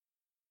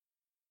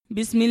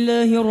بسم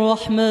الله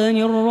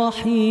الرحمن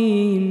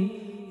الرحيم.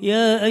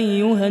 يا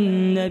أيها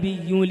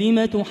النبي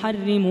لم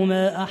تحرم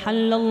ما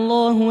أحل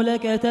الله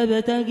لك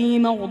تبتغي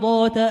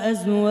مرضات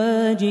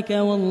أزواجك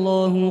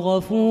والله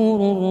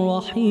غفور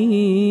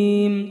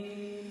رحيم.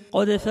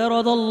 قد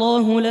فرض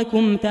الله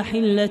لكم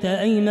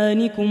تحلة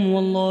أيمانكم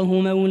والله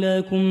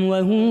مولاكم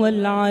وهو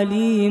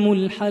العليم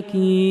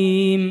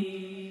الحكيم.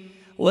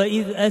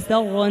 وإذ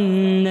أسر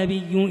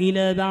النبي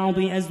إلى بعض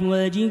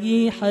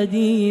أزواجه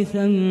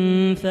حديثا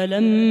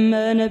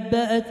فلما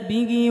نبأت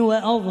به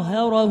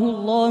وأظهره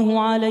الله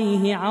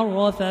عليه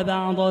عرف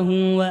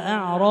بعضه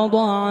وأعرض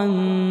عن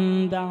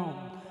بعض.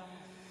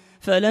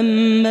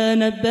 فلما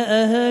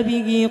نبأها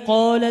به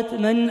قالت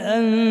من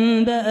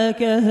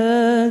أنبأك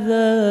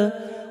هذا؟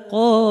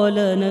 قال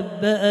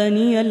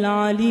نبأني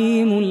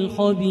العليم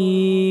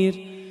الخبير.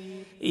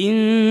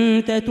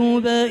 إن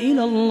تتوبا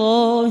إلى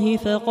الله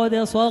فقد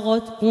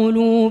صغت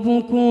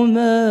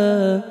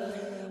قلوبكما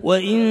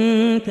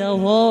وإن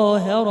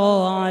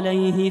تظاهرا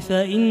عليه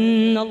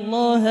فإن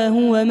الله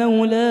هو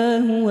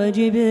مولاه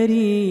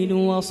وجبريل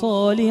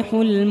وصالح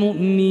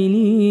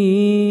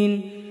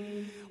المؤمنين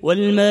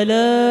والملائكة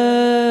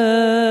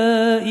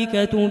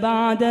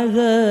بعد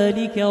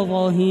ذلك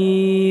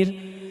ظهير.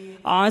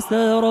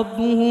 عسى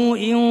ربه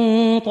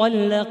إن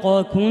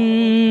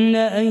طلقكن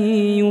أن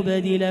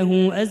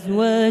يبدله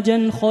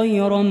أزواجا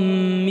خيرا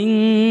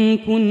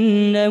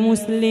منكن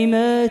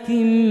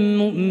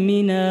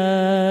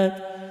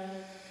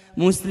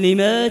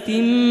مسلمات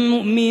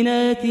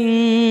مؤمنات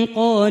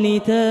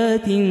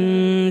قانتات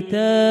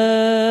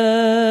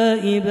تائبات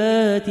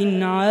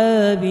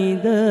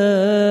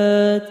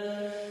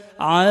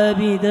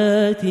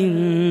عابدات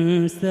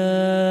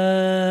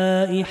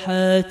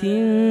سائحات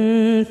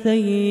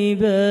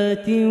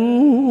ثيبات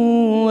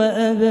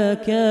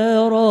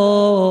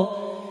وأبكارا.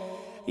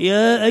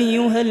 يا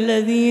أيها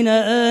الذين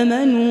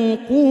آمنوا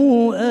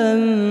قوا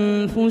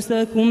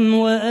أنفسكم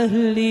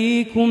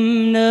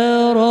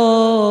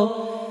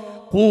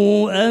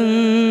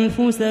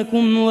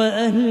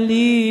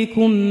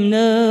وأهليكم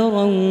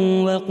نارا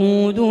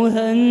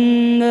وقودها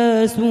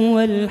الناس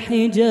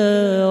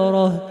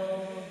والحجارة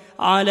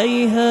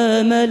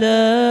عليها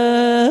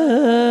ملائكة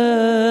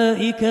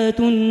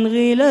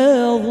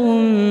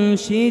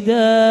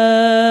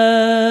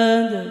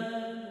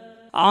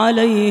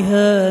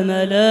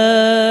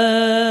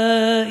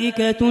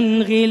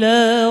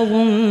غلاظ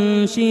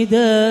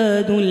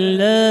شداد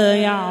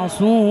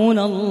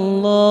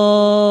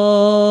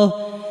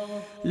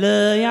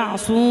لا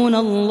يعصون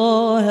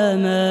الله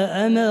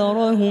ما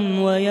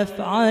أمرهم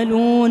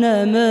ويفعلون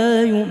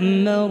ما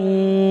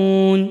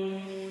يؤمرون.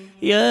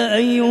 يا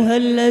أيها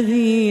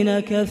الذين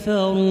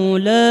كفروا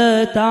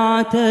لا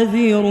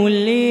تعتذروا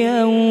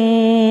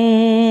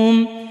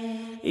اليوم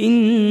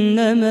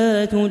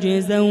إنما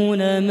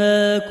تجزون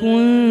ما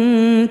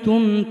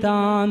كنتم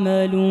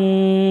تعملون.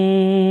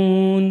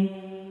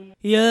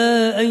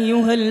 يا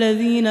أيها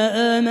الذين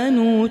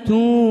آمنوا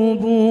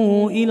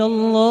توبوا إلى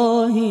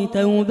الله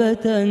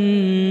توبة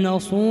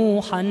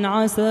نصوحا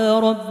عسى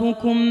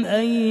ربكم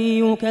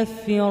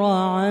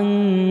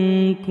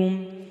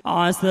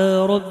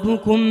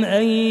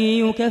أن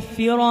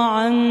يكفر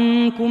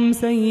عنكم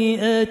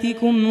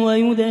سيئاتكم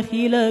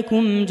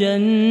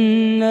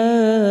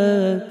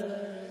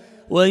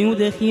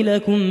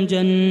ويدخلكم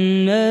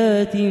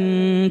جنات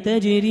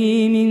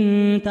تجري من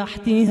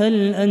تحتها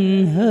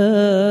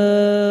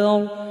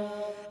الأنهار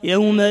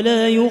يوم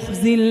لا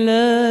يخزي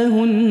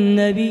الله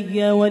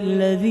النبي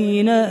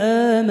والذين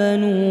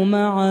آمنوا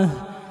معه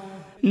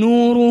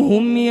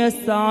نورهم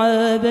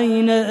يسعى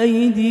بين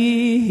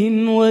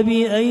أيديهم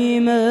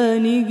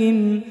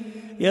وبأيمانهم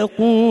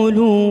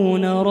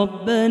يقولون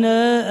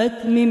ربنا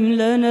أتمم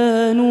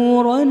لنا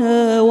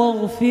نورنا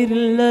واغفر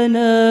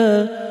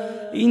لنا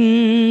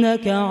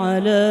إنك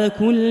على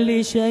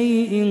كل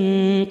شيء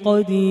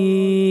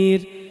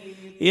قدير.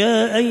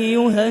 يا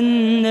أيها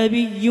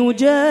النبي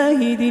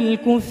جاهد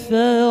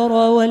الكفار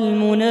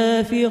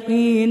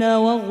والمنافقين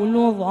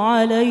واغلظ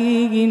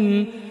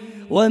عليهم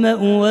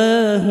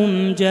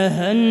ومأواهم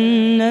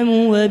جهنم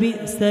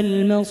وبئس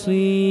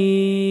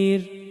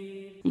المصير.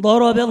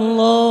 ضرب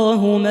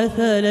الله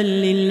مثلا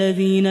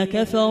للذين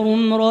كفروا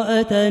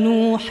امرأة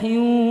نوح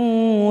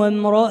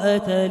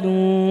وامرأة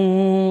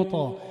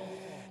لوط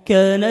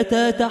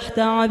كانتا تحت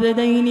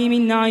عبدين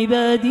من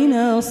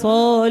عبادنا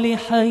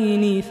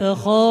صالحين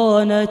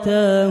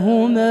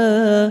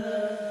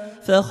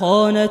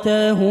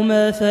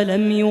فخانتاهما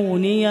فلم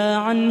يغنيا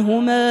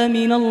عنهما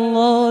من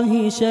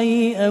الله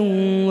شيئا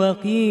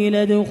وقيل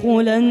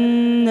ادخلا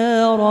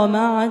النار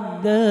مع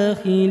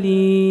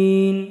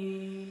الداخلين.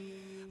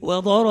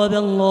 وضرب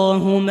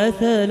الله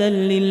مثلا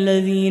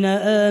للذين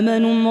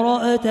آمنوا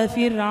امرأة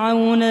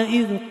فرعون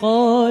إذ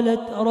قالت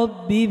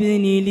رب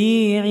ابن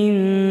لي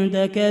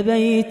عندك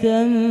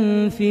بيتا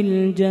في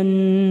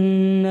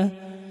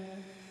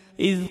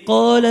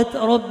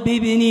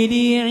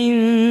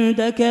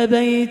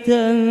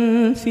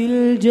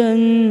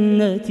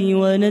الجنة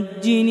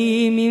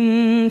ونجني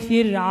من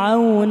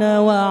فرعون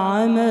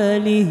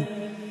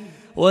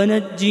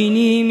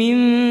ونجني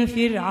من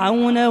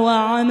فرعون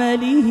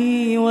وعمله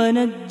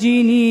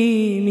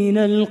ونجني من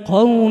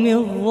القوم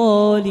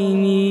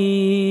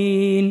الظالمين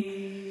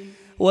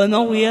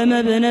ومريم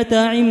ابنة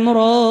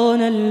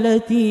عمران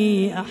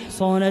التي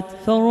أحصنت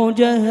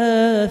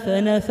فرجها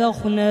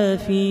فنفخنا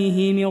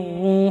فيه من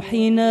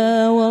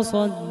روحنا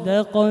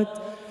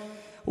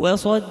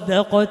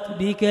وصدقت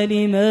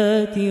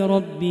بكلمات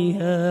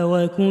ربها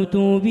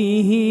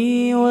وكتبه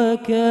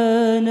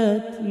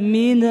وكانت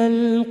من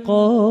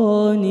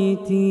القانتين.